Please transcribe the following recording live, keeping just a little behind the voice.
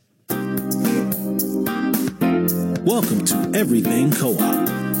Welcome to Everything Co-op,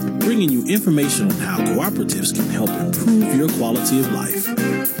 bringing you information on how cooperatives can help improve your quality of life.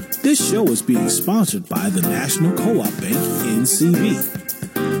 This show is being sponsored by the National Co-op Bank, NCB.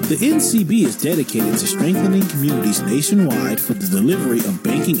 The NCB is dedicated to strengthening communities nationwide for the delivery of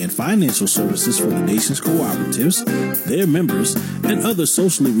banking and financial services for the nation's cooperatives, their members, and other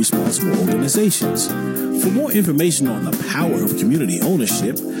socially responsible organizations. For more information on the power of community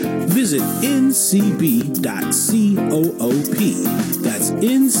ownership, visit ncb.coop. That's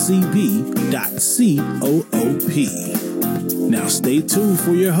ncb.coop. Now stay tuned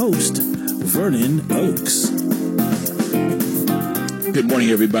for your host, Vernon Oakes. Good morning,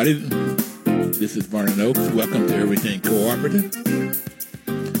 everybody. This is Vernon Oakes. Welcome to Everything Cooperative.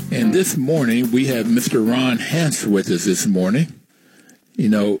 And this morning, we have Mr. Ron Hance with us this morning. You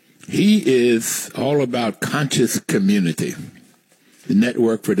know, he is all about Conscious Community, the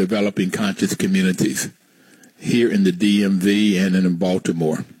Network for Developing Conscious Communities here in the DMV and in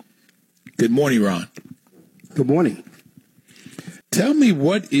Baltimore. Good morning, Ron. Good morning. Tell me,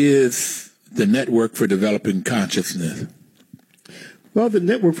 what is the Network for Developing Consciousness? Well, the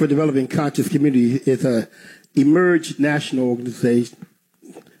Network for Developing Conscious Community is a emerged national organization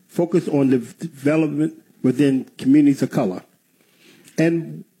focused on the development within communities of color.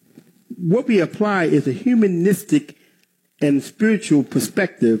 And what we apply is a humanistic and spiritual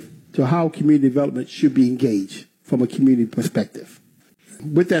perspective to how community development should be engaged from a community perspective.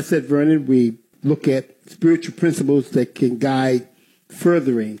 With that said, Vernon, we look at spiritual principles that can guide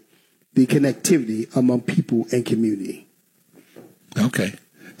furthering the connectivity among people and community. Okay.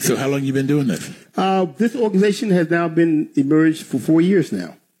 So how long have you been doing this? This organization has now been emerged for 4 years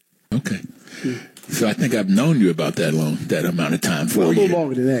now. Okay. So I think I've known you about that amount of time. Well, a little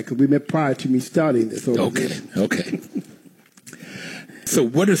longer than that, because we met prior to me starting this organization. Okay. So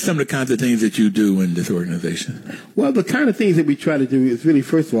what are some of the kinds of things that you do in this organization? Well, the kind of things that we try to do is really,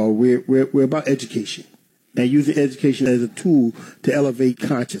 first of all, we're about education and using education as a tool to elevate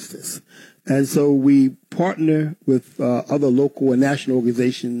consciousness. And so we partner with other local and national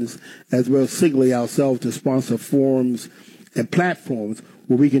organizations, as well as singly ourselves, to sponsor forums and platforms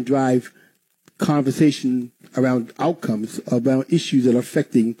where we can drive conversation around outcomes, around issues that are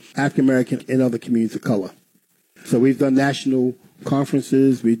affecting African American and other communities of color. So we've done national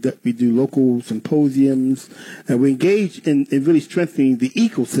conferences, we do local symposiums, and we engage in really strengthening the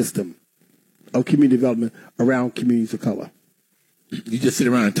ecosystem of community development around communities of color. You just sit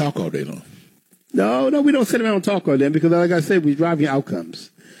around and talk all day long? No, we don't sit around and talk all day because, like I said, we're driving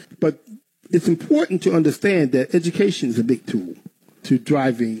outcomes. But it's important to understand that education is a big tool to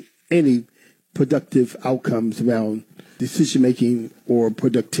driving any productive outcomes around decision-making or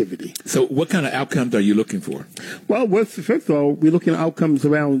productivity. So what kind of outcomes are you looking for? Well, first of all, we're looking at outcomes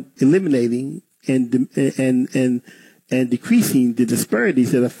around eliminating and decreasing the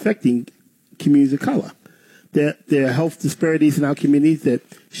disparities that are affecting communities of color. There are health disparities in our communities that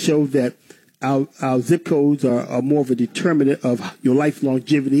show that our zip codes are more of a determinant of your life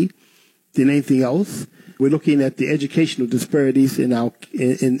longevity than anything else. We're looking at the educational disparities in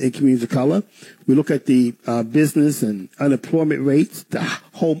communities of color. We look at the business and unemployment rates, the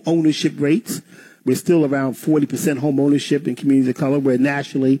home ownership rates. We're still around 40% home ownership in communities of color, where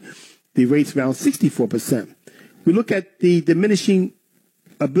nationally the rate's around 64%. We look at the diminishing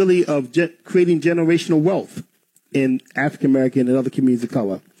ability of creating generational wealth in African American and other communities of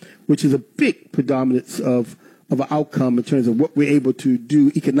color, which is a big predominance of an outcome in terms of what we're able to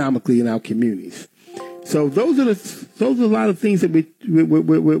do economically in our communities. So those are a lot of things that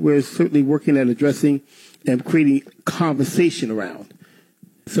we're certainly working at addressing and creating conversation around.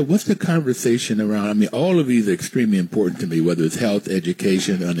 So what's the conversation around? I mean, all of these are extremely important to me, whether it's health,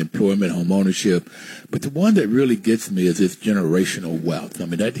 education, unemployment, home ownership. But the one that really gets me is this generational wealth. I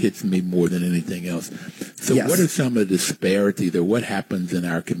mean, that hits me more than anything else. So Yes. What are some of the disparities, or what happens in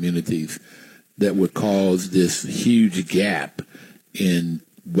our communities that would cause this huge gap in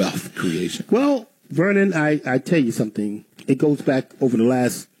wealth creation? Well, Vernon, I tell you something. It goes back over the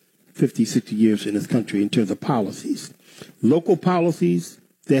last 50, 60 years in this country in terms of policies. Local policies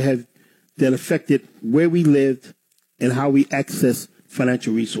that affected where we lived and how we access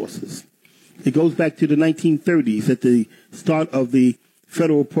financial resources. It goes back to the 1930s at the start of the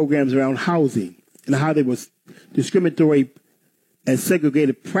federal programs around housing and how there was discriminatory and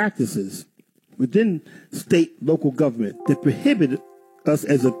segregated practices within state, local government that prohibited us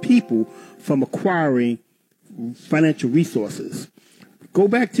as a people from acquiring financial resources. Go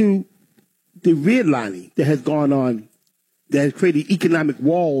back to the redlining that has gone on, that has created economic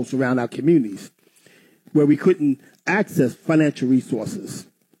walls around our communities where we couldn't access financial resources.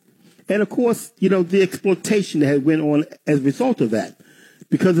 And of course, the exploitation that had went on as a result of that,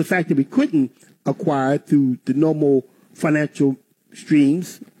 because of the fact that we couldn't acquire through the normal financial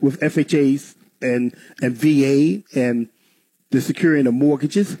streams with FHAs and VA and the securing of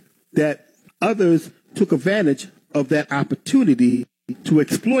mortgages, that others took advantage of that opportunity to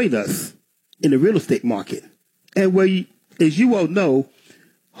exploit us in the real estate market. And as you all know,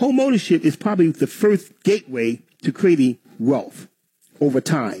 home ownership is probably the first gateway to creating wealth over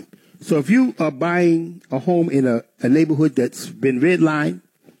time. So if you are buying a home in a neighborhood that's been redlined,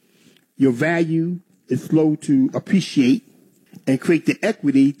 your value is slow to appreciate and create the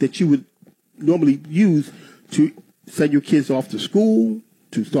equity that you would normally use to send your kids off to school,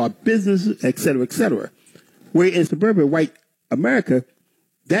 to start businesses, et cetera, et cetera. Where in suburban white America,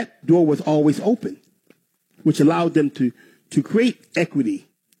 that door was always open, which allowed them to create equity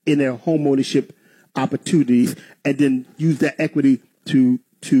in their home ownership opportunities and then use that equity to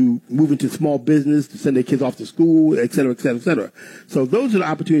move into small business, to send their kids off to school, et cetera, et cetera, et cetera. So those are the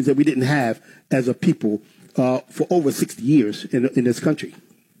opportunities that we didn't have as a people for over 60 years in this country.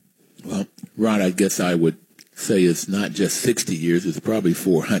 Well, Ron, I guess I would say it's not just 60 years; it's probably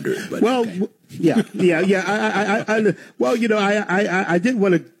 400. But well, okay. yeah. I didn't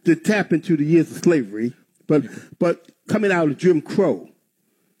want to tap into the years of slavery, but coming out of Jim Crow,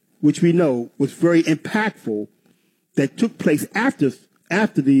 which we know was very impactful, that took place after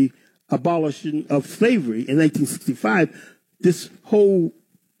the abolition of slavery in 1965, this whole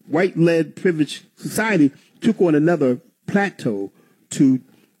white-led privileged society took on another plateau to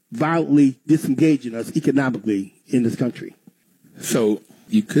violently disengaging us economically in this country. So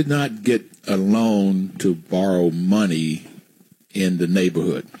you could not get a loan to borrow money in the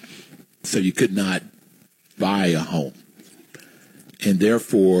neighborhood. So you could not buy a home. And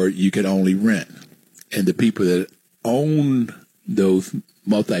therefore, you could only rent. And the people that owned those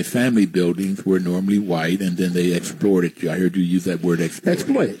multifamily buildings were normally white, and then they exploited you. I heard you use that word, exploited.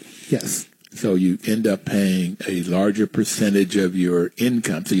 Exploited, yes. So you end up paying a larger percentage of your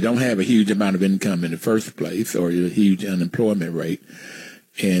income. So you don't have a huge amount of income in the first place, or a huge unemployment rate.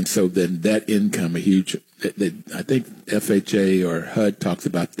 And so then that income, I think FHA or HUD talks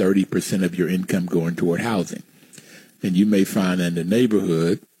about 30% of your income going toward housing. And you may find in the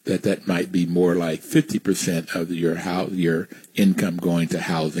neighborhood that might be more like 50% of your income going to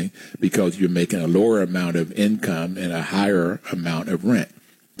housing, because you're making a lower amount of income and a higher amount of rent.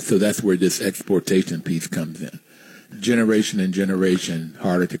 So that's where this exportation piece comes in. Generation and generation,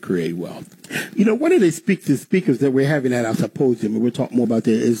 harder to create wealth. One of the speakers that we're having at our symposium, and we'll talk more about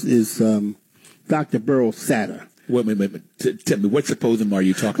that, is Dr. Burrell Satter. Wait. Tell me, what symposium are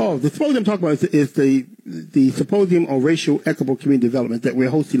you talking about? Oh, the symposium I'm talking about is the Symposium on Racial Equitable Community Development that we're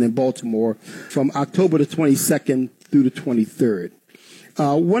hosting in Baltimore from October the 22nd through the 23rd.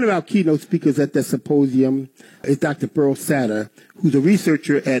 One of our keynote speakers at that symposium is Dr. Burrell Satter, who's a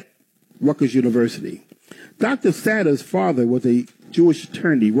researcher at Rutgers University. Dr. Satter's father was a Jewish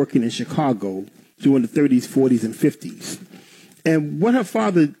attorney working in Chicago during the 30s, 40s, and 50s. And what her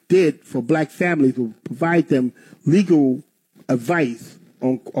father did for black families was provide them legal advice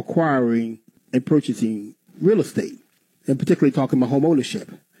on acquiring and purchasing real estate, and particularly talking about home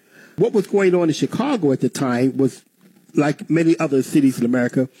ownership. What was going on in Chicago at the time was, like many other cities in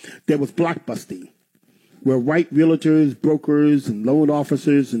America, there was blockbusting, where white realtors, brokers, and loan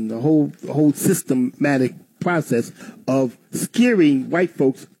officers, and the whole systematic process of scaring white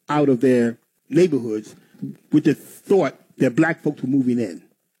folks out of their neighborhoods with the thought that black folks were moving in.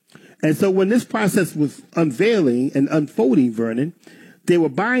 And so when this process was unveiling and unfolding, Vernon, they were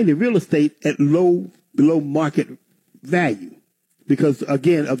buying the real estate at below market value because,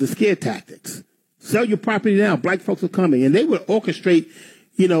 again, of the scare tactics. Sell your property now. Black folks are coming. And they would orchestrate,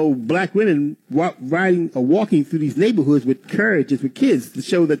 black women riding or walking through these neighborhoods with carriages with kids to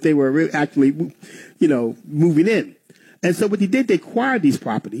show that they were actually, moving in. And so what they did, they acquired these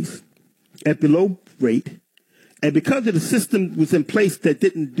properties at below rate. And because of the system was in place that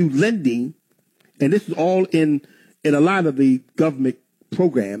didn't do lending, and this was all in a lot of the government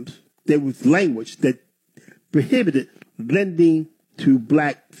programs, there was language that prohibited lending to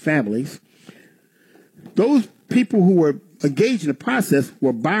black families. Those people who were engaged in the process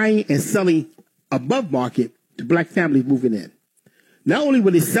were buying and selling above market to black families moving in. Not only were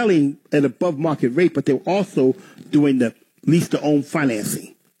they selling at above market rate, but they were also doing the lease to own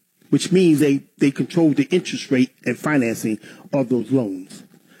financing, which means they controlled the interest rate and financing of those loans.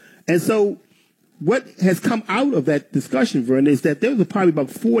 And so what has come out of that discussion, Vernon, is that there was probably about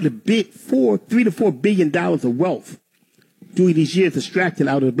 $3 to $4 billion of wealth during these years extracted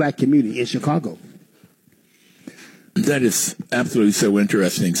out of the black community in Chicago. That is absolutely so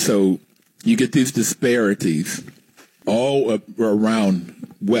interesting. So you get these disparities all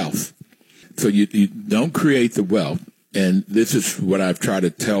around wealth. So you don't create the wealth. And this is what I've tried to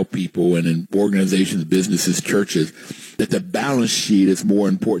tell people and in organizations, businesses, churches, that the balance sheet is more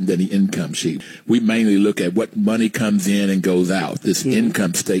important than the income sheet. We mainly look at what money comes in and goes out, this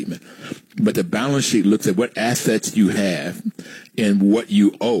income statement. But the balance sheet looks at what assets you have and what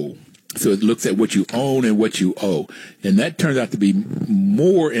you owe. So it looks at what you own and what you owe. And that turns out to be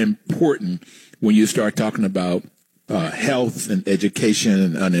more important when you start talking about health and education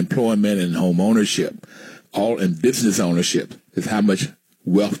and unemployment and home ownership. All in business ownership is how much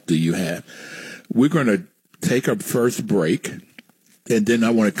wealth do you have. We're going to take our first break, and then I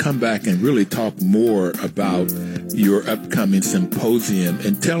want to come back and really talk more about your upcoming symposium.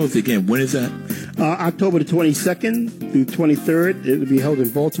 And tell us again, when is that? October the 22nd through 23rd. It will be held in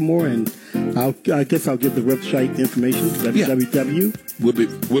Baltimore, and I guess I'll give the website information,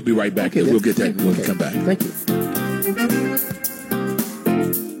 www. We'll be right back. Okay, we'll get that when we come back. Thank you.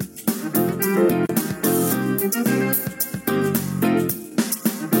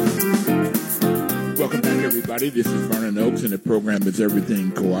 Welcome back, everybody. This is Vernon Oakes, and the program is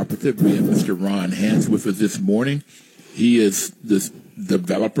Everything Cooperative. We have Mr. Ron Hance with us this morning. He is the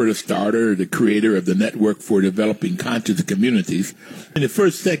developer, the starter, the creator of the Network for Developing Conscious Communities. In the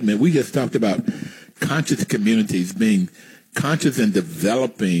first segment, we just talked about conscious communities, being conscious and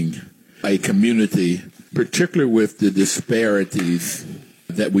developing a community, particularly with the disparities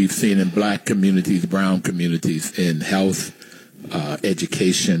that we've seen in black communities, brown communities, in health,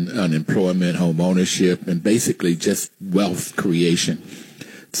 education, unemployment, home ownership, and basically just wealth creation.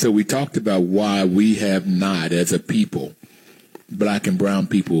 So we talked about why we have not, as a people, black and brown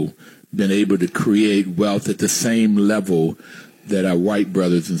people, been able to create wealth at the same level that our white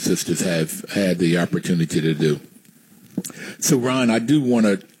brothers and sisters have had the opportunity to do. So, Ron, I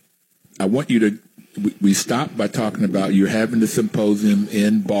want you to, we stopped by talking about you're having the symposium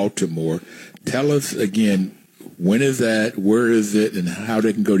in Baltimore. Tell us again, when is that, where is it, and how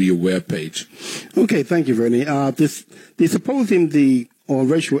they can go to your webpage. Okay, thank you, Vernon. The symposium on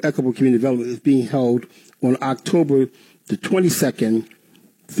racial equitable community development is being held on October the 22nd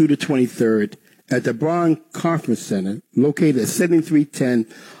through the 23rd at the Braun Conference Center, located at 7310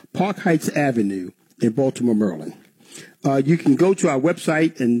 Park Heights Avenue in Baltimore, Maryland. You can go to our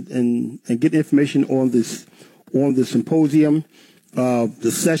website and get information on the symposium,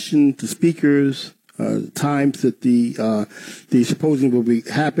 the session, the speakers, times that the symposium will be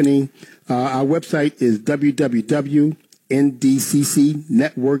happening. Our website is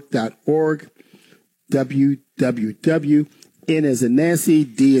www.ndccnetwork.org, www, N as in Nancy,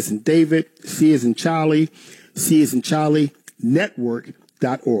 D as in David, C as in Charlie,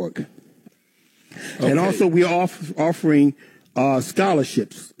 network.org. Okay. And also we are offering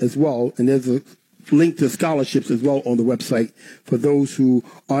scholarships as well, and there's a link to scholarships as well on the website for those who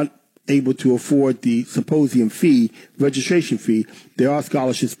aren't able to afford the symposium fee, registration fee. There are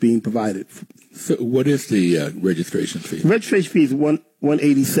scholarships being provided. So what is the registration fee? The registration fee is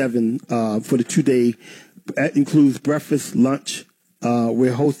 $187 for the 2-day. That includes breakfast, lunch.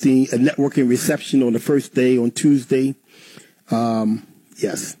 We're hosting a networking reception on the first day on Tuesday.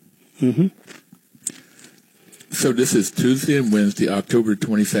 Yes. Mm-hmm. So this is Tuesday and Wednesday, October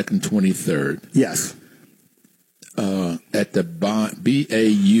 22nd, 23rd. Yes. At the BAUNN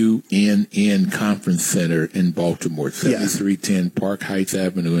Conference Center in Baltimore, 7310 Park Heights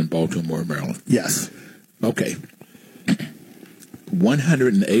Avenue in Baltimore, Maryland. Yes. Okay.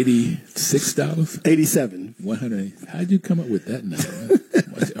 $186? 87. 100. How'd you come up with that number?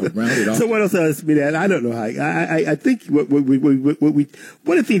 Round it off. So what else has me that? I don't know how. I think what we one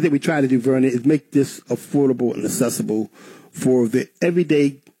of the things that we try to do, Vernon, is make this affordable and accessible for the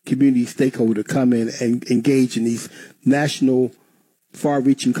everyday community stakeholder to come in and engage in these national,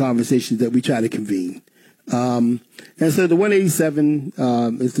 far-reaching conversations that we try to convene. And so the 187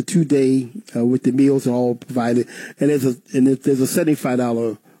 is the 2-day with the meals and all provided, and there's a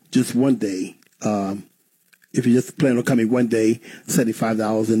 $75 just one day. If you just plan on coming one day,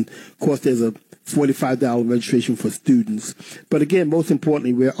 $75, and of course there's a $45 registration for students. But again, most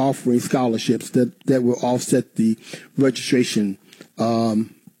importantly, we're offering scholarships that will offset the registration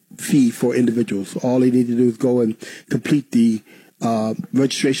fee for individuals. All they need to do is go and complete the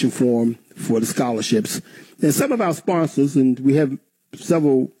registration form for the scholarships. And some of our sponsors, and we have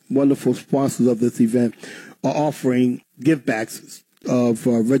several wonderful sponsors of this event, are offering give-backs of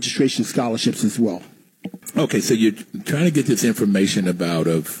registration scholarships as well. Okay, so you're trying to get this information about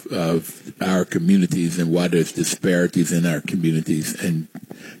of our communities and why there's disparities in our communities, and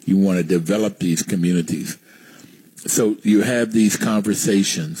you want to develop these communities. So you have these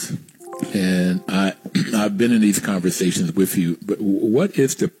conversations, and I've been in these conversations with you, but what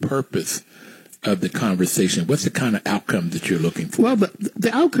is the purpose of the conversation? What's the kind of outcome that you're looking for? Well,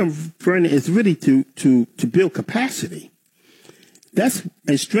 the outcome, Vernon, is really to build capacity.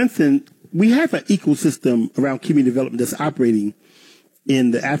 And strengthen. We have an ecosystem around community development that's operating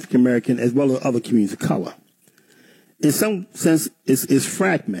in the African American as well as other communities of color. In some sense, is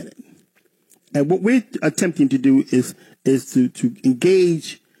fragmented. And what we're attempting to do is to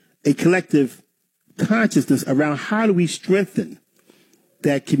engage a collective consciousness around how do we strengthen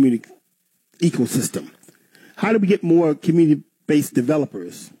that community ecosystem? How do we get more community-based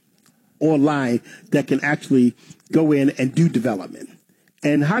developers online that can actually go in and do development?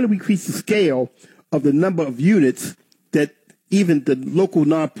 And how do we increase the scale of the number of units that even the local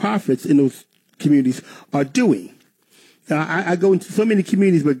nonprofits in those communities are doing? I go into so many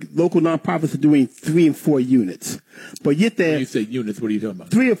communities where local nonprofits are doing 3 and 4 units. But yet they're... When you say units, what are you talking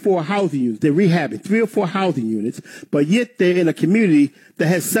about? 3 or 4 housing units. They're rehabbing 3 or 4 housing units, but yet they're in a community that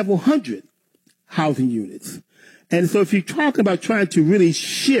has several hundred housing units. And so if you're talking about trying to really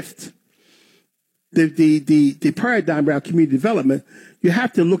shift the paradigm around community development, you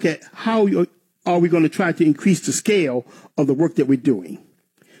have to look at how are we going to try to increase the scale of the work that we're doing.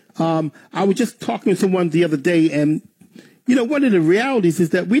 I was just talking to someone the other day, and one of the realities is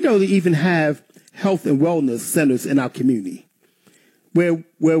that we don't even have health and wellness centers in our community, where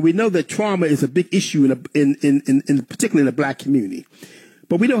we know that trauma is a big issue in particularly in the Black community.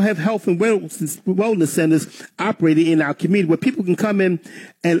 But we don't have health and wellness centers operating in our community where people can come in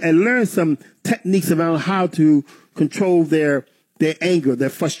and learn some techniques around how to control their anger, their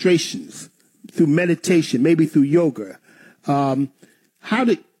frustrations through meditation, maybe through yoga. How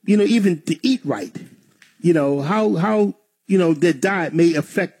to, even to eat right. How their diet may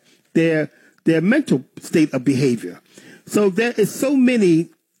affect their mental state of behavior. So there is so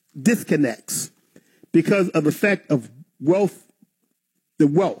many disconnects because of the fact of the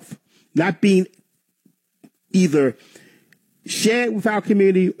wealth not being either shared with our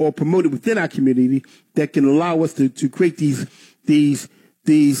community or promoted within our community that can allow us to create these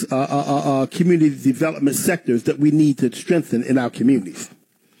community development sectors that we need to strengthen in our communities.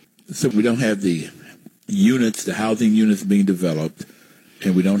 So we don't have the housing units being developed,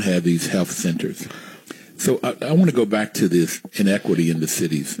 and we don't have these health centers. So I want to go back to this inequity in the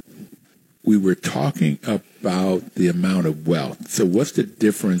cities. We were talking about the amount of wealth. So what's the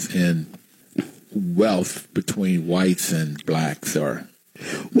difference in wealth between whites and blacks or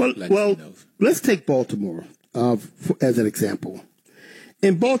Latinos? Well, let's take Baltimore as an example.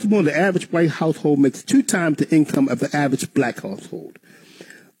 In Baltimore, the average white household makes 2 times the income of the average black household.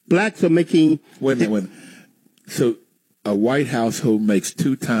 Blacks are making... Wait a minute. So a white household makes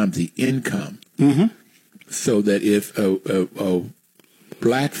 2 times the income. Mm-hmm. So that if a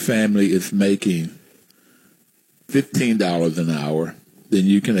black family is making $15 an hour, then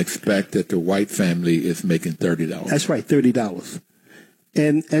you can expect that the white family is making $30. That's right, $30.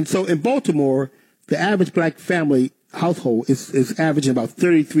 And so in Baltimore, the average black family household is averaging about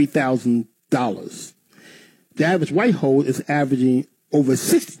 $33,000. The average white household is averaging over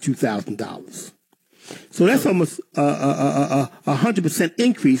 $62,000. So that's almost a 100%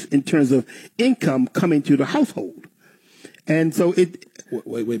 increase in terms of income coming to the household. And so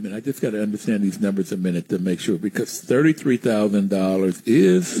Wait a minute. I just got to understand these numbers a minute to make sure, because $33,000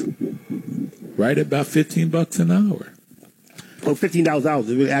 is right about $15 an hour. Well, $15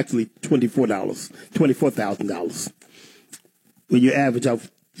 is actually $24,000. When you average out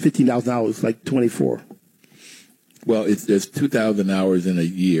 $15,000, like 24. Well, there's 2,000 hours in a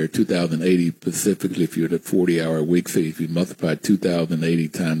year, 2,080 specifically if you're at a 40-hour week. So if you multiply 2,080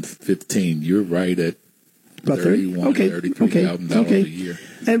 times 15, you're right at about $33,000 a year.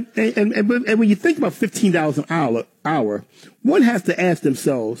 And when you think about $15 an hour, one has to ask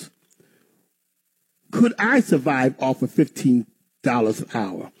themselves, could I survive off of $15 an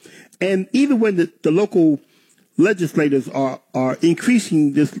hour? And even when the local legislators are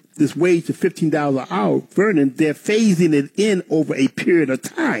increasing this wage to $15 an hour, Vernon, they're phasing it in over a period of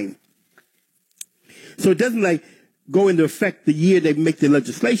time. So it doesn't go into effect the year they make the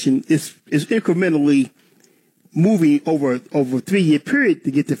legislation. It's incrementally moving over a 3-year period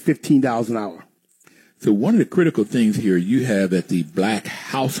to get to $15 an hour. So one of the critical things here you have at the black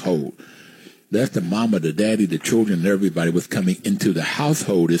household, that's the mama, the daddy, the children, and everybody was coming into the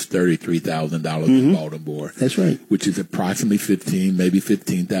household is $33,000 in Baltimore. That's right. Which is approximately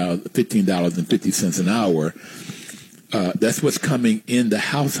 $15.50 an hour. That's what's coming in the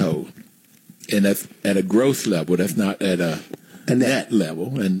household. And that's at a gross level. That's not at a A net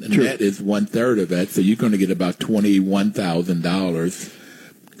level, and True. net is 1/3 of that. So you're going to get about $21,000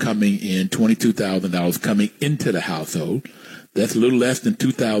 coming in, $22,000 coming into the household. That's a little less than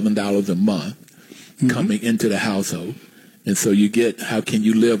 $2,000 a month coming into the household. And so you get, how can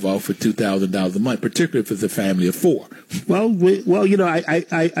you live off of $2,000 a month, particularly if it's a family of four? Well,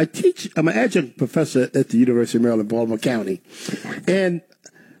 I teach. I'm an adjunct professor at the University of Maryland, Baltimore County, and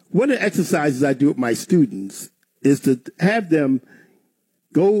one of the exercises I do with my students is to have them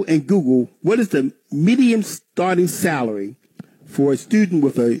go and Google what is the median starting salary for a student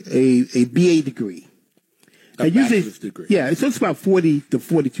with a BA degree. A bachelor's degree. Yeah, so it's about $40,000 to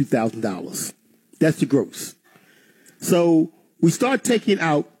 $42,000. That's the gross. So we start taking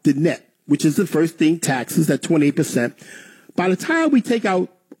out the net, which is the first thing, taxes at 28%. By the time we take out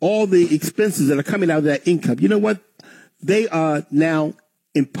all the expenses that are coming out of that income, you know what? They are now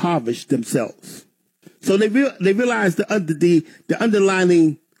impoverished themselves. So they realize the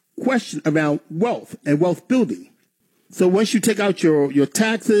underlying question around wealth and wealth building. So once you take out your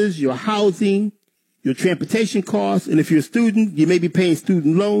taxes, your housing, your transportation costs, and if you're a student, you may be paying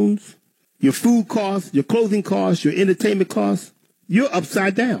student loans, your food costs, your clothing costs, your entertainment costs, you're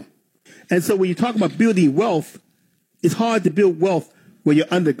upside down. And so when you talk about building wealth, it's hard to build wealth when you're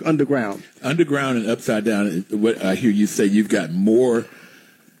underground. Underground and upside down, what I hear you say, you've got more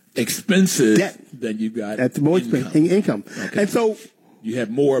expenses Debt. than you got That's more income. Okay. And so you have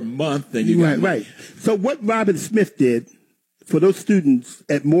more a month than you got money. Right. So what Robert Smith did for those students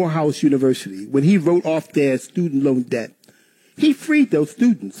at Morehouse University, when he wrote off their student loan debt, he freed those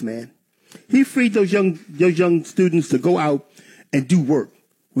students, man. He freed those young students to go out and do work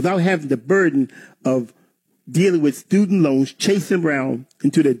without having the burden of dealing with student loans, chasing around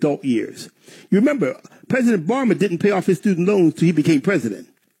into their adult years. You remember, President Obama didn't pay off his student loans until he became president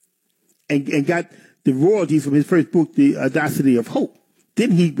and got the royalties from his first book, The Audacity of Hope.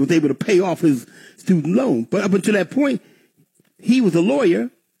 Then he was able to pay off his student loan. But up until that point, he was a lawyer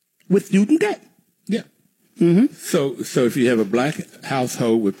with student debt. Yeah. Mm-hmm. So if you have a black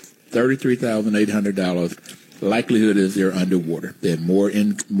household with $33,800, likelihood is they're underwater. They have more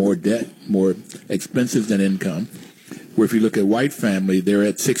debt, more expenses than income. Where if you look at white family, they're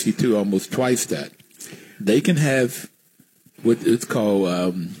at 62, almost twice that. They can have what it's called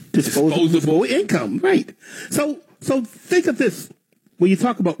disposable income, right? So think of this: when you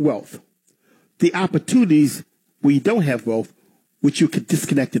talk about wealth, the opportunities where you don't have wealth, which you're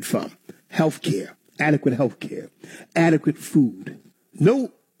disconnected from: healthcare, adequate food,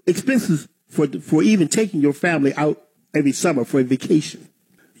 no expenses for even taking your family out every summer for a vacation.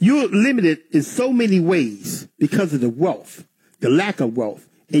 You're limited in so many ways because of the wealth, the lack of wealth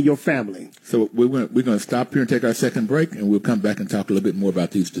in your family. So we're going to stop here and take our second break, and we'll come back and talk a little bit more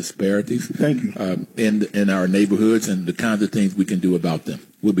about these disparities. Thank you. In our neighborhoods and the kinds of things we can do about them.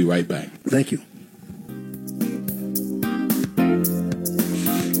 We'll be right back. Thank you.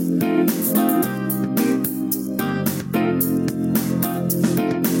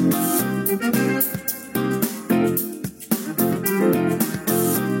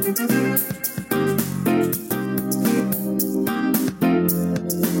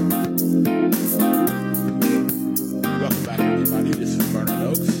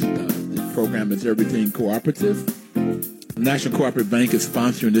 Is Everything Cooperative. The National Cooperative Bank is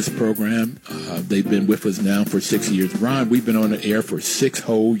sponsoring this program. They've been with us now for 6 years. Ron, we've been on the air for 6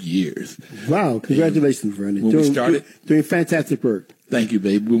 whole years. Wow, congratulations, Vernon. When we started, doing fantastic work. Thank you,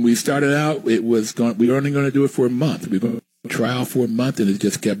 babe. When we started out, we were only going to do it for a month. We were going to trial for a month, and it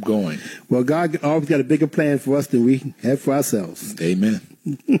just kept going. Well, God always got a bigger plan for us than we have for ourselves. Amen.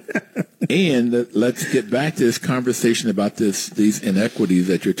 And let's get back to this conversation about these inequities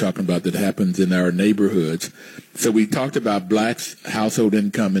that you're talking about that happens in our neighborhoods. So we talked about blacks' household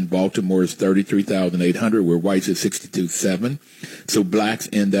income in Baltimore is $33,800, where whites is $62,700. So blacks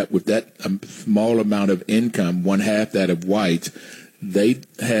end up with that small amount of income, one half that of whites. They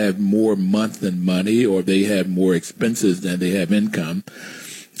have more monthly money, or they have more expenses than they have income,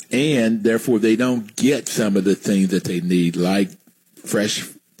 and therefore they don't get some of the things that they need, like fresh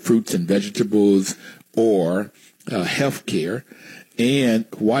fruits and vegetables or health care. And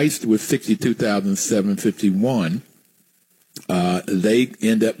whites with $62,751, they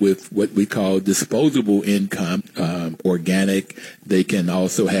end up with what we call disposable income, organic. They can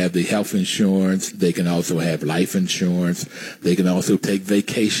also have the health insurance. They can also have life insurance. They can also take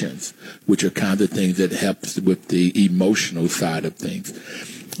vacations, which are kinds of things that helps with the emotional side of things.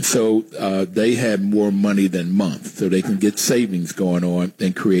 So they have more money than month, so they can get savings going on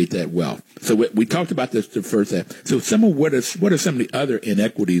and create that wealth. So we talked about this the first half. So what are some of the other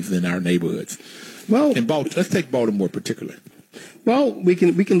inequities in our neighborhoods? Well, let's take Baltimore particularly. Well, we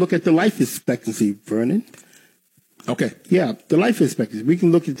can look at the life expectancy, Vernon. Okay. Yeah, the life expectancy. We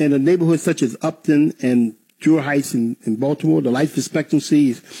can look at in a neighborhood such as Upton and Druid Heights in Baltimore. The life expectancy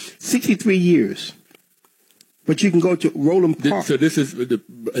is 63 years. But you can go to Roland Park. So this is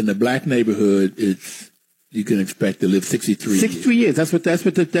in the black neighborhood. You can expect to live 63 years. 63 years. That's what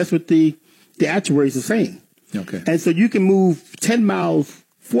the actuaries are saying. Okay. And so you can move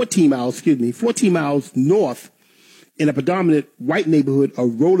 14 miles north in a predominant white neighborhood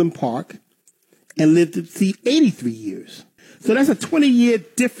of Roland Park and live to see 83 years. So that's a 20-year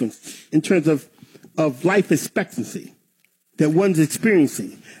difference in terms of life expectancy that one's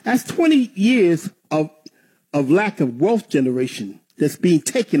experiencing. That's 20 years of lack of wealth generation that's being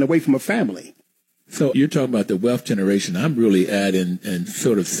taken away from a family. So you're talking about the wealth generation. I'm really and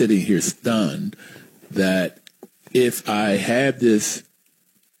sort of sitting here stunned that if I have this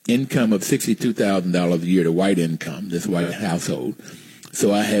income of $62,000 a year, the white income, this white household,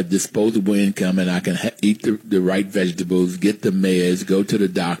 so I have disposable income and I can eat the right vegetables, get the meds, go to the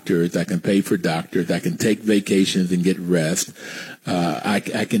doctors, I can pay for doctors, I can take vacations and get rest. I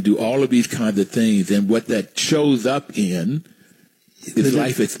can do all of these kinds of things. And what that shows up in is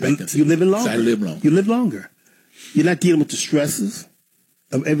life expectancy. You live longer. So I live longer. You live longer. You're not dealing with the stresses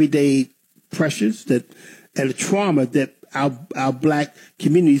of everyday pressures and the trauma that our black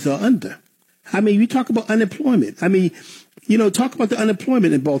communities are under. I mean, we talk about unemployment. I mean, talk about the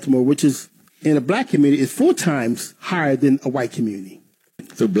unemployment in Baltimore, which is in a black community is 4 times higher than a white community.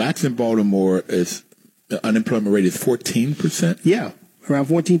 So blacks in Baltimore the unemployment rate is 14%? Yeah, around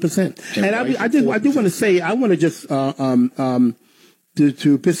 14%. And I do want to say, I want to just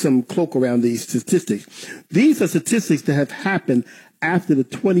to put some cloak around these statistics. These are statistics that have happened after the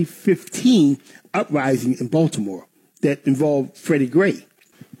 2015 uprising in Baltimore that involved Freddie Gray.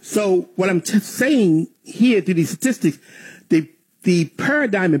 So what I'm saying here through these statistics, the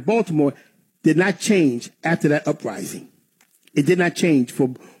paradigm in Baltimore did not change after that uprising. It did not change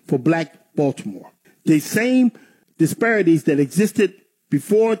for black Baltimore. The same disparities that existed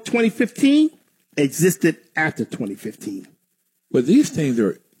before 2015 existed after 2015. Well, these things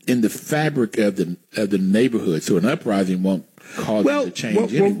are in the fabric of the neighborhood, so an uprising won't cause them to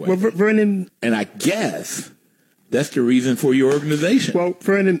change anyway. Vernon, and I guess that's the reason for your organization. Well,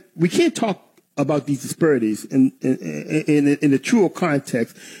 Vernon, we can't talk about these disparities in the truer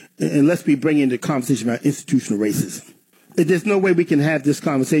context unless we bring in the conversation about institutional racism. There's no way we can have this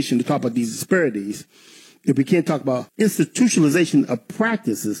conversation to talk about these disparities if we can't talk about institutionalization of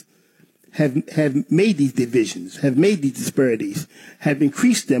practices have made these divisions, have made these disparities, have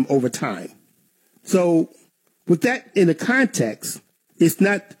increased them over time. So with that in the context, it's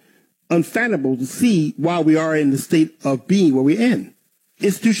not unfathomable to see why we are in the state of being where we're in.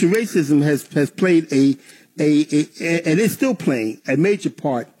 Institutional racism has played and is still playing a major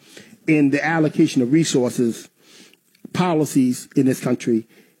part in the allocation of resources, policies in this country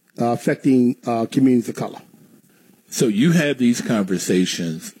affecting communities of color. So you have these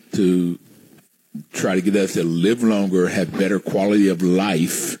conversations to try to get us to live longer, have better quality of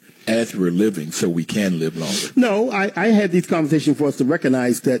life as we're living so we can live longer. No, I had these conversations for us to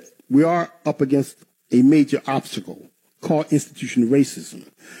recognize that we are up against a major obstacle called institutional racism.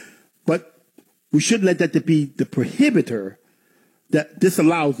 But we shouldn't let that be the prohibitor that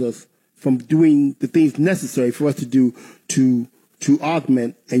disallows us from doing the things necessary for us to do to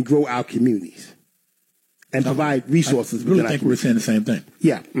augment and grow our communities and provide resources. I really think we're saying the same thing.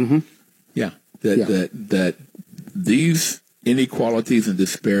 Yeah. Mm-hmm. Yeah. That these inequalities and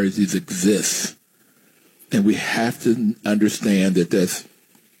disparities exist, and we have to understand that that's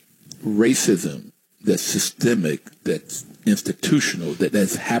racism, that's systemic, that's institutional,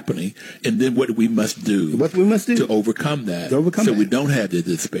 that's happening, and then what we must do to overcome that, so we don't have the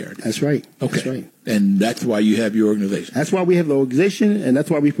disparity. That's right. Okay. That's right. And that's why you have your organization. That's why we have the organization, and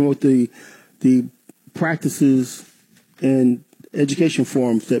that's why we promote the practices and education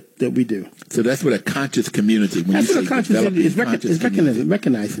forums that we do. So that's what a conscious community. When that's you what a conscious community is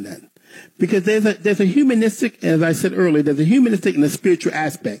recognizing that, because there's a humanistic, as I said earlier, there's a humanistic and a spiritual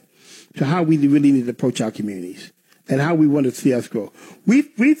aspect to how we really need to approach our communities and how we want to see us grow.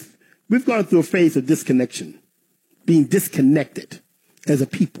 We've gone through a phase of disconnection, being disconnected as a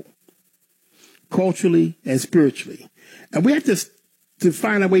people, culturally and spiritually, and we have to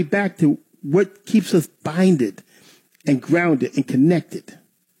find our way back to what keeps us binded and grounded and connected,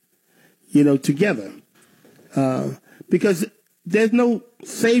 together. Because there's no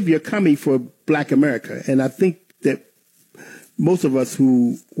savior coming for Black America. And I think that most of us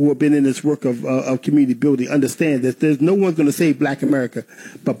who have been in this work of community building understand that there's no one going to save Black America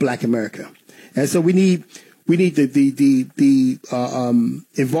but Black America. And so we need We need the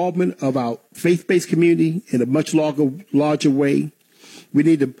involvement of our faith-based community in a much larger way. We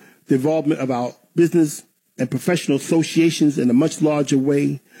need the involvement of our business and professional associations in a much larger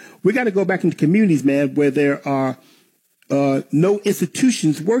way. We got to go back into communities, man, where there are no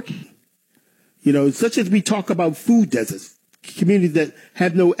institutions working. You know, such as we talk about food deserts, communities that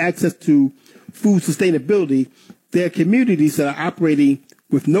have no access to food sustainability. There are communities that are operating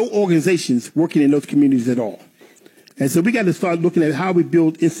with no organizations working in those communities at all. And so we got to start looking at how we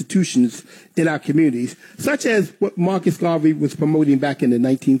build institutions in our communities, such as what Marcus Garvey was promoting back in the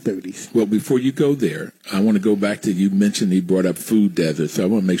 1930s. Well, before you go there, I want to go back to, you mentioned he brought up food deserts, so I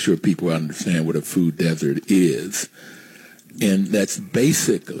want to make sure people understand what a food desert is. And that's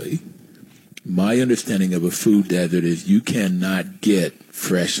basically, my understanding of a food desert is you cannot get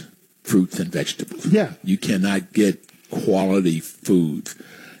fresh fruits and vegetables. Yeah. You cannot get quality foods.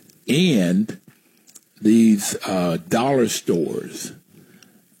 And these dollar stores,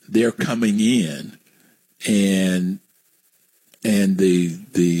 they're coming in, and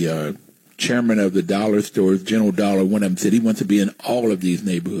the chairman of the dollar stores, General Dollar, one of them said he wants to be in all of these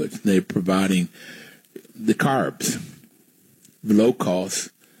neighborhoods. They're providing the carbs, low cost,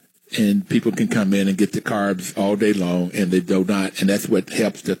 and people can come in and get the carbs all day long, and they do not, and that's what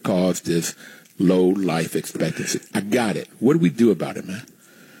helps to cause this low life expectancy. I got it. What do we do about it, man?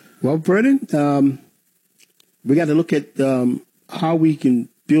 Well, Vernon, we got to look at how we can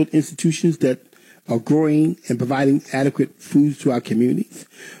build institutions that are growing and providing adequate foods to our communities.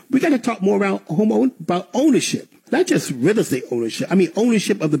 We got to talk more about ownership, not just real estate ownership. I mean,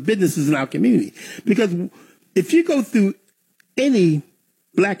 ownership of the businesses in our community. Because if you go through any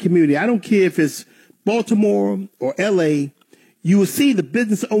black community, I don't care if it's Baltimore or L.A., you will see the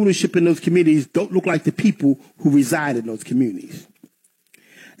business ownership in those communities don't look like the people who reside in those communities.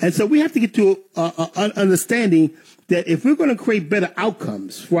 And so we have to get to an understanding that if we're going to create better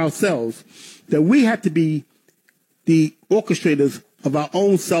outcomes for ourselves, that we have to be the orchestrators of our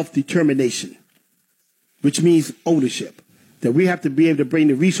own self-determination, which means ownership. That we have to be able to bring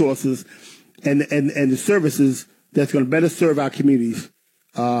the resources and the services that's going to better serve our communities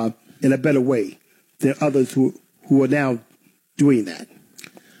in a better way than others who are now doing that.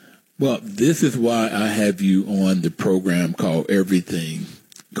 Well, this is why I have you on the program called Everything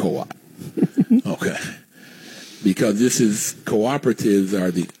Co-op. Okay. Because cooperatives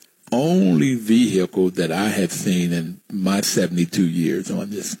are the only vehicle that I have seen in my 72 years on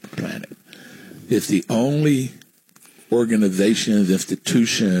this planet. It's the only organizations,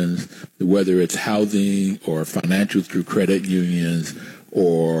 institutions, whether it's housing or financial through credit unions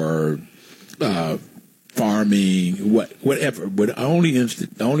or farming, whatever, but the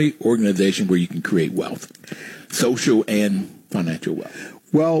only organization where you can create wealth, social and financial wealth.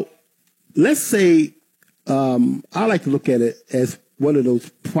 Well, let's say I like to look at it as one of those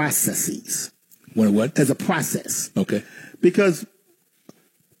processes. One of what? As a process. Okay. Because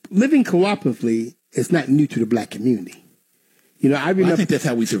living cooperatively is not new to the black community. You know, I remember. I think that's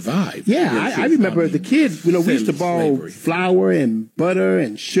how we survived. Yeah, I remember as a kid, we used to borrow flour and butter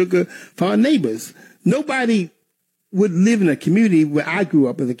and sugar from our neighbors. Nobody would live in a community where I grew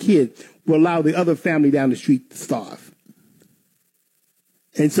up as a kid would allow the other family down the street to starve.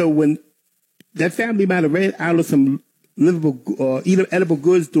 And so when that family might have ran out of some edible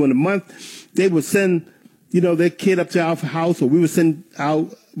goods during the month, they would send, their kid up to our house, or we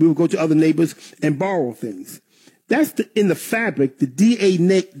would go to other neighbors and borrow things. That's in the fabric, the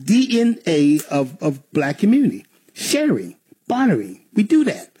DNA of black community. Sharing, bartering. We do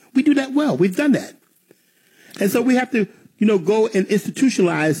that. We do that well. We've done that. And so we have to, go and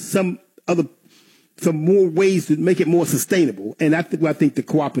institutionalize some more ways to make it more sustainable. And that's where I think the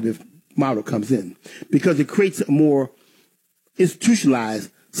cooperative model comes in, because it creates a more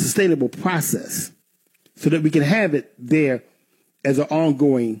institutionalized, sustainable process so that we can have it there as an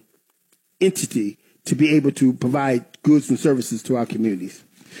ongoing entity to be able to provide goods and services to our communities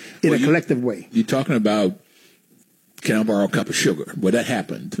in a collective way. You're talking about, can I borrow a cup of sugar? Well, that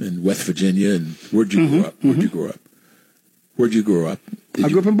happened in West Virginia. And where'd you grow up? Where'd you grow up? Where'd you grow up? I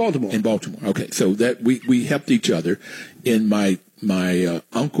grew up in Baltimore. In Baltimore. Okay. So that we helped each other. And my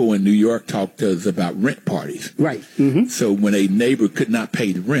uncle in New York talked to us about rent parties. Right. Mm-hmm. So when a neighbor could not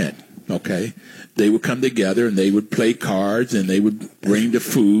pay the rent, okay, they would come together and they would play cards and they would bring the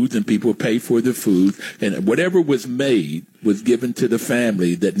food and people would pay for the food. And whatever was made was given to the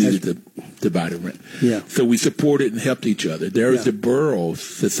family that needed to buy the rent. Yeah. So we supported and helped each other. There was the borough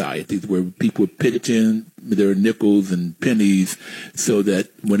societies where people would pitch in their nickels and pennies so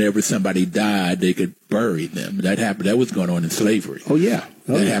that whenever somebody died, they could bury them. That happened. That was going on in slavery. Oh, yeah.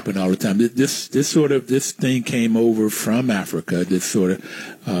 That happened all the time. This thing came over from Africa, this sort of,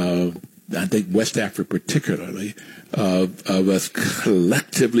 I think West Africa particularly, of us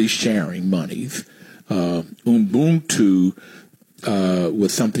collectively sharing monies. Ubuntu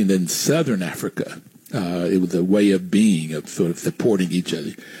was something that in Southern Africa, it was a way of being, of sort of supporting each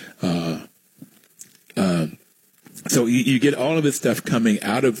other. So you get all of this stuff coming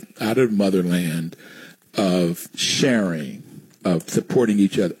out of motherland, of sharing, of supporting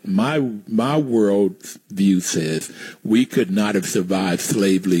each other. My world view says we could not have survived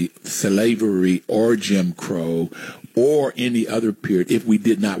slavery or Jim Crow or any other period if we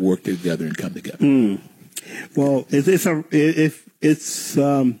did not work together and come together. Well, it's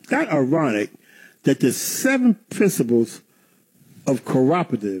not ironic that the 7 principles of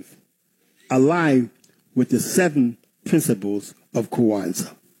cooperative align with the 7 principles of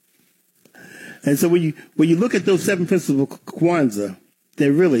Kwanzaa. And so when you look at those 7 principles of Kwanzaa,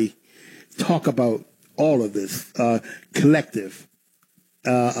 they really talk about all of this collective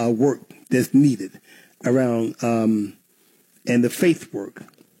work that's needed around and the faith work.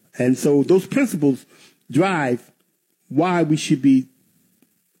 And so those principles drive why we should be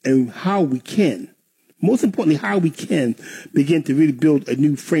and how we can, most importantly, how we can begin to really build a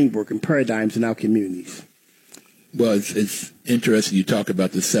new framework and paradigms in our communities. Well, it's interesting you talk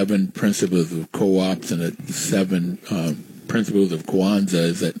about the 7 principles of co-ops and the 7 principles of Kwanzaa.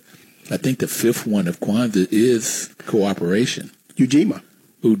 Is that I think the 5th one of Kwanzaa is cooperation. Ujima,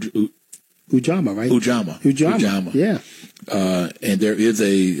 right? Ujama. Yeah. And there is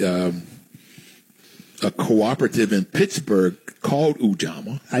a cooperative in Pittsburgh called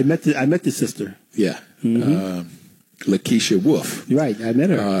Ujama. I met the sister. Yeah. Lakeisha Wolf. Right, I met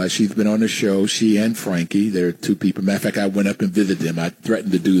her. She's been on the show. She and Frankie, they're 2 people. Matter of fact, I went up and visited them. I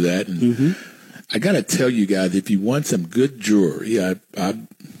threatened to do that. And I got to tell you guys, if you want some good jewelry, I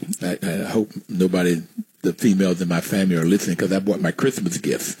hope nobody, the females in my family are listening because I bought my Christmas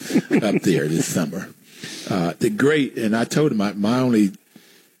gifts up there this summer. They're great. And I told them my only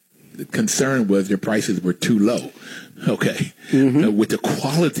concern was their prices were too low. Okay. With the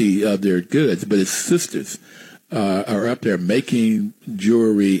quality of their goods, but it's sisters. Are up there making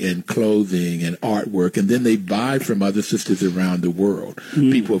jewelry and clothing and artwork, and then they buy from other sisters around the world,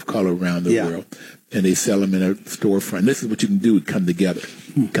 people of color around the world, and they sell them in a storefront. This is what you can do: come together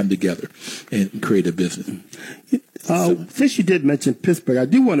and create a business. Since you did mention Pittsburgh, I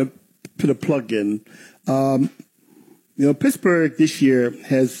do want to put a plug in. Pittsburgh this year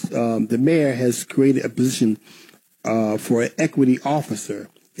has the mayor has created a position for an equity officer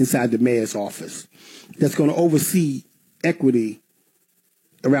inside the mayor's office that's going to oversee equity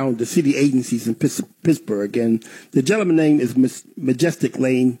around the city agencies in Pittsburgh. And the gentleman's name is Majestic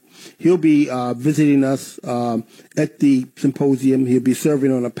Lane. He'll be visiting us at the symposium. He'll be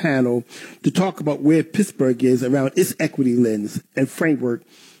serving on a panel to talk about where Pittsburgh is around its equity lens and framework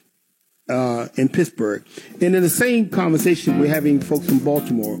in Pittsburgh. And in the same conversation, we're having folks from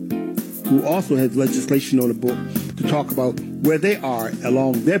Baltimore who also has legislation on the book to talk about where they are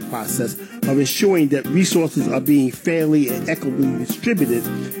along their process of ensuring that resources are being fairly and equitably distributed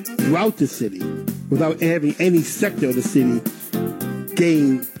throughout the city without having any sector of the city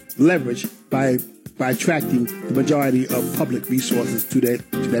gain leverage by attracting the majority of public resources to that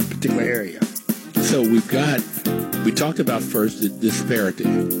particular area. So we talked about first the disparity,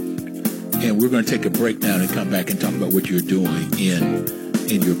 and we're going to take a break now and come back and talk about what you're doing in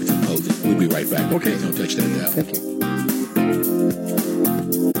your symposium. We'll be right back. Okay. Don't touch that dial. Thank you.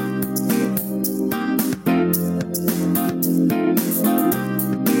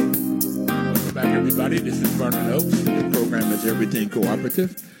 Welcome back, everybody. This is Vernon Oakes. The program is Everything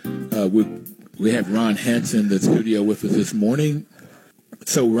Cooperative. We have Ron Hansen in the studio with us this morning.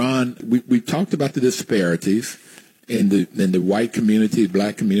 So, Ron, we talked about the disparities in the white community,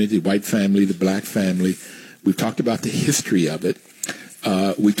 black community, white family, the black family. We've talked about the history of it.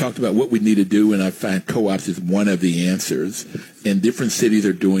 We talked about what we need to do, and I find co-ops is one of the answers. And different cities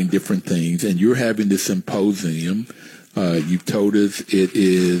are doing different things. And you're having this symposium. You've told us it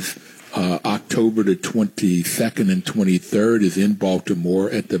is October the 22nd and 23rd is in Baltimore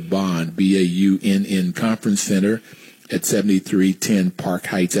at the Bond, BAUNN Conference Center at 7310 Park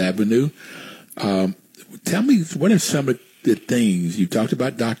Heights Avenue. Tell me, what are some of the things you talked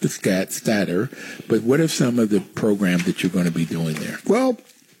about, Dr. Statter, but what are some of the programs that you're going to be doing there? Well,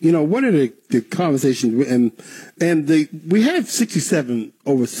 one of the conversations, and we have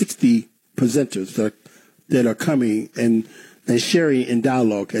over 60 presenters that are coming and sharing in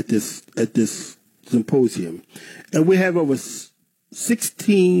dialogue at this symposium. And we have over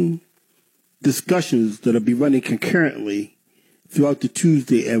 16 discussions that'll be running concurrently throughout the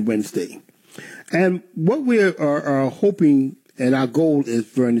Tuesday and Wednesday. And what we are hoping, and our goal is,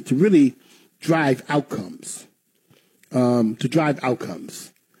 Vernon, to really drive outcomes. And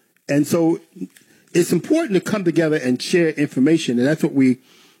so it's important to come together and share information, and that's what we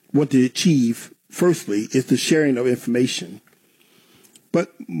want to achieve. Firstly, is the sharing of information.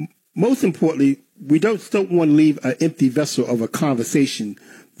 But most importantly, we don't want to leave an empty vessel of a conversation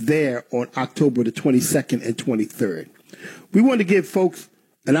there on October the 22nd and 23rd. We want to give folks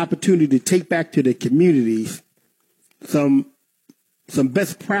an opportunity to take back to their communities some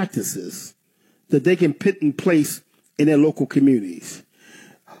best practices that they can put in place in their local communities.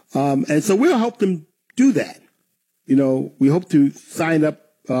 And so we'll help them do that. You know, we hope to sign up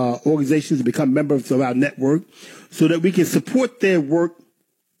organizations to become members of our network so that we can support their work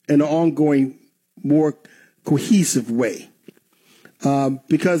in an ongoing, more cohesive way.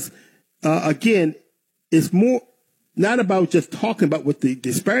 Because, again, it's more not about just talking about what the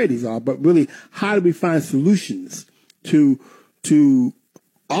disparities are, but really how do we find solutions to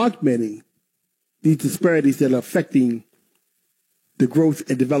augmenting these disparities that are affecting the growth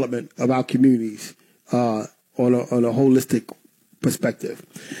and development of our communities on a holistic perspective.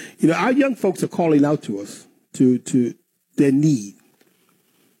 You know, our young folks are calling out to us to their need.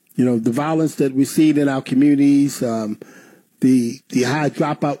 You know, the violence that we're seeing in our communities, the high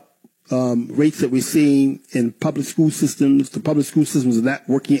dropout rates that we're seeing in public school systems. The public school systems are not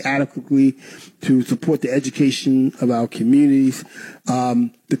working adequately to support the education of our communities.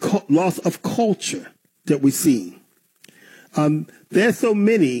 The loss of culture that we're seeing. There's so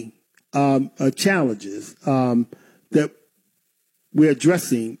many challenges that we're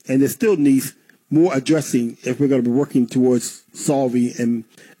addressing, and there still needs more addressing if we're going to be working towards solving and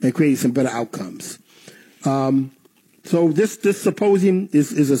creating some better outcomes. So this symposium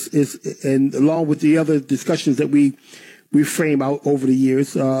is and along with the other discussions that we frame out over the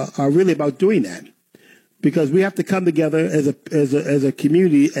years are really about doing that, because we have to come together as a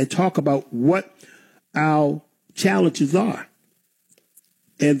community and talk about what our challenges are,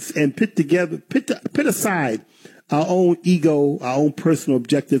 and put aside our own ego, our own personal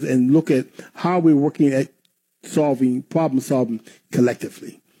objectives, and look at how we're working at problem solving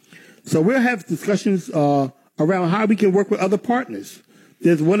collectively. So we'll have discussions around how we can work with other partners.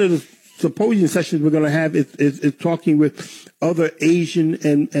 There's one of the symposium sessions we're going to have is talking with other Asian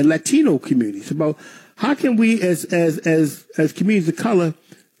and Latino communities about how can we as communities of color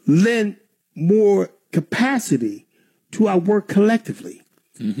lend more capacity to our work collectively.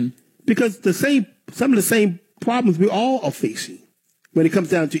 Mm-hmm. Because some of the same problems we all are facing when it comes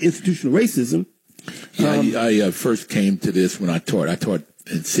down to institutional racism. I first came to this when I taught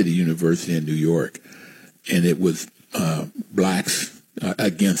at City University in New York, and it was blacks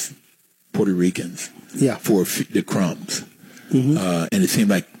against Puerto Ricans for the crumbs. Mm-hmm. And it seemed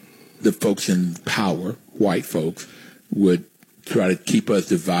like the folks in power, white folks, would try to keep us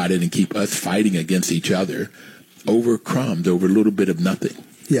divided and keep us fighting against each other over crumbs, over a little bit of nothing.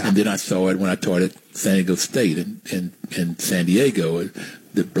 Yeah. And then I saw it when I taught at San Diego State in San Diego,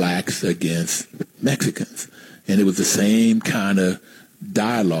 the blacks against Mexicans. And it was the same kind of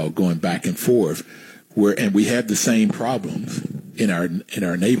dialogue going back and forth, and we have the same problems in our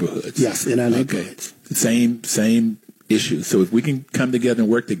neighborhoods. Yes, in our neighborhoods. Okay. Same issues. So if we can come together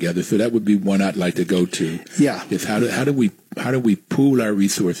and work together, so that would be one I'd like to go to. Yeah. Is how do we pool our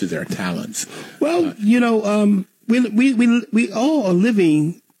resources, our talents? Well, we all are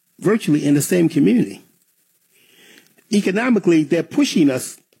living virtually in the same community. Economically, they're pushing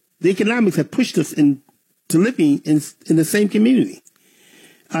us. The economics have pushed us into living in the same community.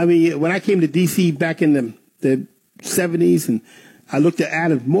 I mean, when I came to D.C. back in the 70s, and I looked at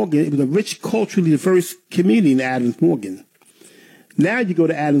Adams Morgan, it was a rich, culturally diverse community in Adams Morgan. Now you go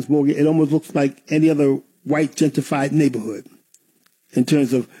to Adams Morgan, it almost looks like any other white gentrified neighborhood in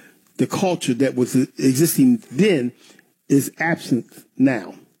terms of the culture that was existing then is absent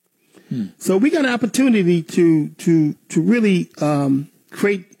now. So we got an opportunity to really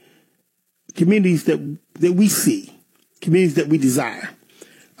create communities that we see, communities that we desire.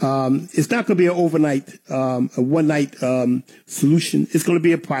 It's not going to be an overnight, a one-night solution. It's going to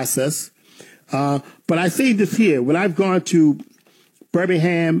be a process. But I say this here: when I've gone to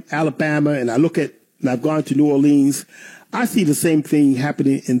Birmingham, Alabama, and I've gone to New Orleans, I see the same thing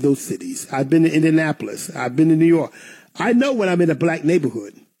happening in those cities. I've been to Indianapolis. I've been to New York. I know when I'm in a black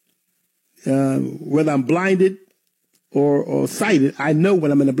neighborhood, whether I'm blinded or sighted, I know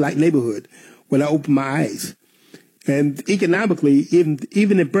when I'm in a black neighborhood when I open my eyes. And economically,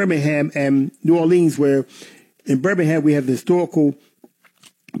 even in Birmingham and New Orleans, where in Birmingham we have the historical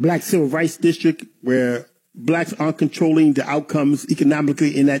black civil rights district where blacks aren't controlling the outcomes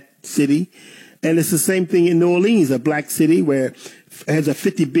economically in that city. And it's the same thing in New Orleans, a black city where it has a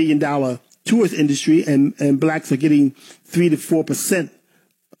 $50 billion tourist industry and blacks are getting 3 to 4%,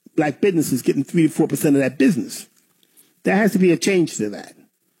 black businesses getting 3 to 4% of that business. There has to be a change to that.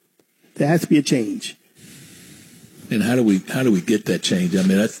 There has to be a change. And how do we get that change? I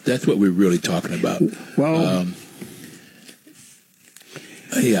mean, that's what we're really talking about. Well,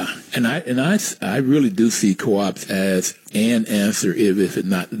 yeah, and I really do see co-ops as an answer, if it's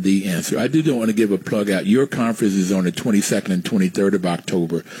not the answer. I do want to give a plug out. Your conference is on the 22nd and 23rd of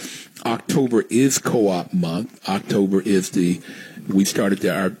October. October is co-op month. October is we started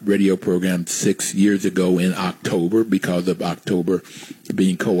our radio program 6 years ago in October because of October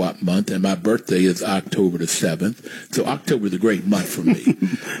being co-op month, and my birthday is October the 7th. So October is a great month for me.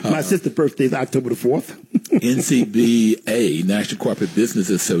 My sister's birthday is October the 4th. NCBA, National Corporate Business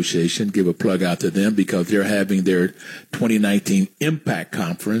Association, give a plug out to them because they're having their 2019 Impact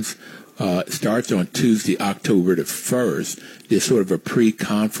Conference. Starts on Tuesday, October the 1st. It's sort of a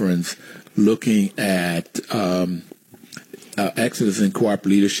pre-conference looking at excellence in co-op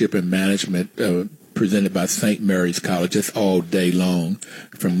leadership and management presented by St. Mary's College. That's all day long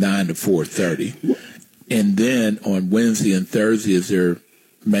from 9 to 4:30. And then on Wednesday and Thursday is their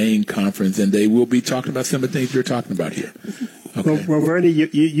main conference, and they will be talking about some of the things you're talking about here. Okay. Well, Vernie,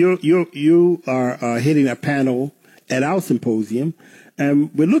 you are hitting a panel at our symposium,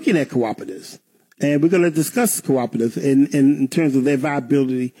 and we're looking at cooperatives. And we're going to discuss cooperatives in terms of their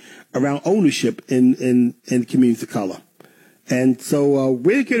viability around ownership in communities of color. And so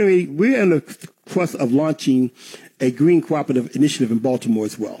we're in the process of launching a green cooperative initiative in Baltimore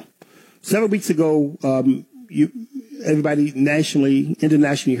as well. Several weeks ago, everybody nationally,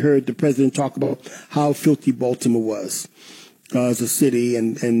 internationally heard the president talk about how filthy Baltimore was as a city,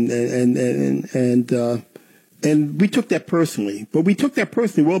 and we took that personally. But we took that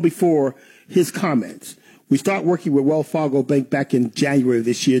personally well before his comments. We started working with Wells Fargo Bank back in January of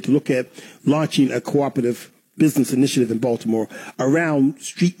this year to look at launching a cooperative business initiative in Baltimore around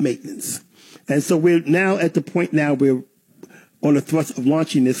street maintenance. And so we're now at the point we're on the thrust of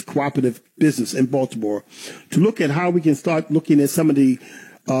launching this cooperative business in Baltimore to look at how we can start looking at some of the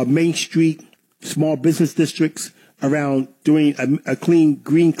Main Street small business districts around doing a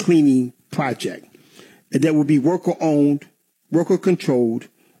green cleaning project that will be worker-owned, worker-controlled,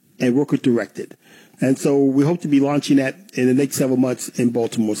 and worker-directed. And so we hope to be launching that in the next several months in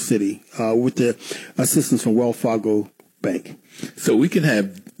Baltimore City with the assistance from Wells Fargo Bank. So we can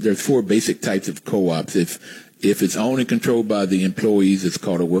there's 4 basic types of co-ops. If it's owned and controlled by the employees, it's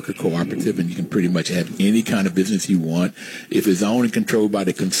called a worker cooperative, and you can pretty much have any kind of business you want. If it's owned and controlled by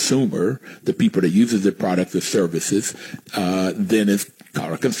the consumer, the people that uses the products or services, then it's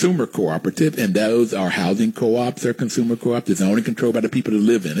called a consumer cooperative, and those are housing co-ops or consumer co-ops. It's owned and controlled by the people that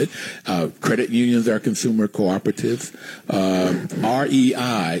live in it. Credit unions are consumer cooperatives.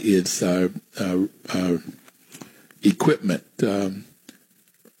 REI is equipment,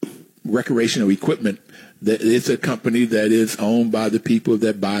 recreational equipment. It's a company that is owned by the people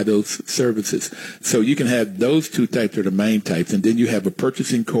that buy those services. So you can have those 2 types are the main types. And then you have a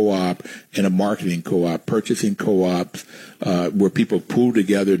purchasing co-op and a marketing co-op. Purchasing co-ops where people pool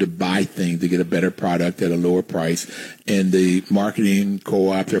together to buy things to get a better product at a lower price. And the marketing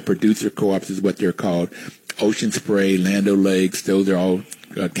co-ops or producer co-ops is what they're called. Ocean Spray, Land O'Lakes, those are all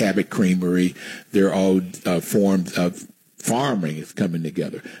Cabot Creamery. They're all forms of farming is coming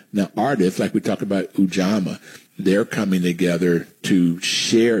together. Now, artists, like we talked about Ujamaa, they're coming together to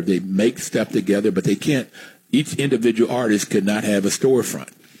share. They make stuff together, but they can't. Each individual artist could not have a storefront.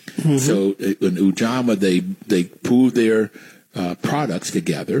 Mm-hmm. So in Ujamaa, they pool their products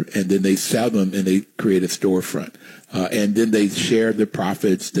together, and then they sell them, and they create a storefront. And then they share the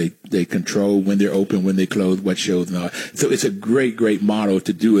profits. They control when they're open, when they close, what shows and all. So it's a great, great model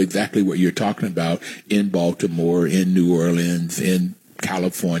to do exactly what you're talking about in Baltimore, in New Orleans, in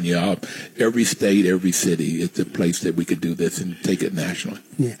California, every state, every city. It's a place that we could do this and take it nationally.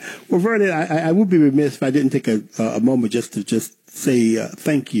 Yeah. Well, Vernon, I would be remiss if I didn't take a moment just to say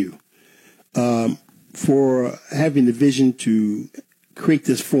thank you for having the vision to create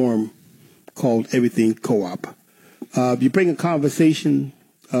this forum called Everything Co-op. You bring a conversation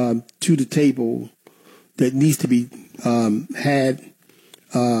to the table that needs to be had.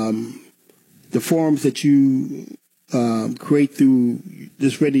 The forums that you create through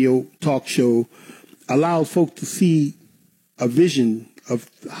this radio talk show allows folks to see a vision of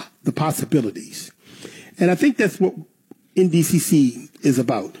the possibilities. And I think that's what NDCC is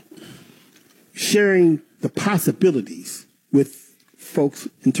about, sharing the possibilities with folks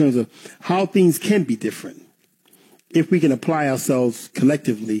in terms of how things can be different if we can apply ourselves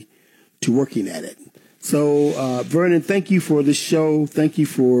collectively to working at it. So, Vernon, thank you for this show. Thank you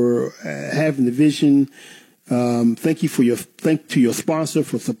for having the vision. Thank you for thank to your sponsor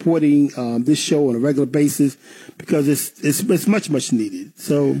for supporting this show on a regular basis, because it's much needed.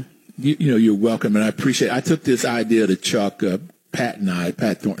 So, you're welcome, and I appreciate it. I took this idea to Chuck, Pat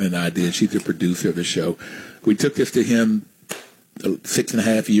Thornton and I did. She's the producer of the show. We took this to him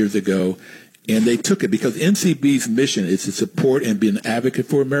 6.5 years ago, and they took it because NCB's mission is to support and be an advocate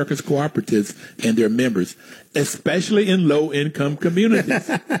for America's cooperatives and their members, especially in low-income communities.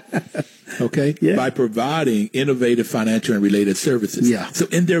 Okay? Yeah. By providing innovative financial and related services. Yeah. So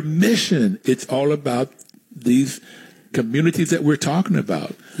in their mission, it's all about these communities that we're talking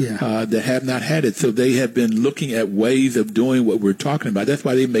about that have not had it. So they have been looking at ways of doing what we're talking about. That's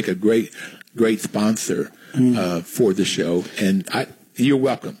why they make a great sponsor for the show. And you're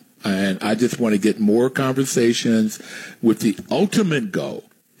welcome. And I just want to get more conversations with the ultimate goal.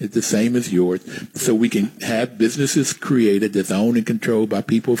 It's the same as yours, so we can have businesses created that's owned and controlled by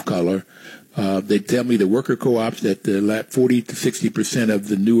people of color. They tell me the worker co-ops that 40 to 60% of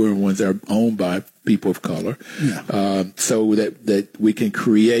the newer ones are owned by people of color. Yeah. So that we can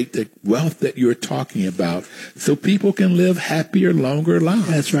create the wealth that you're talking about, so people can live happier, longer lives.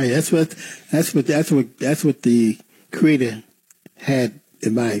 That's right. That's what the Creator had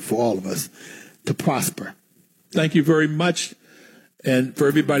in mind for all of us, to prosper. Thank you very much. And for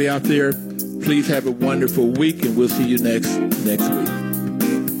everybody out there, please have a wonderful week, and we'll see you next week.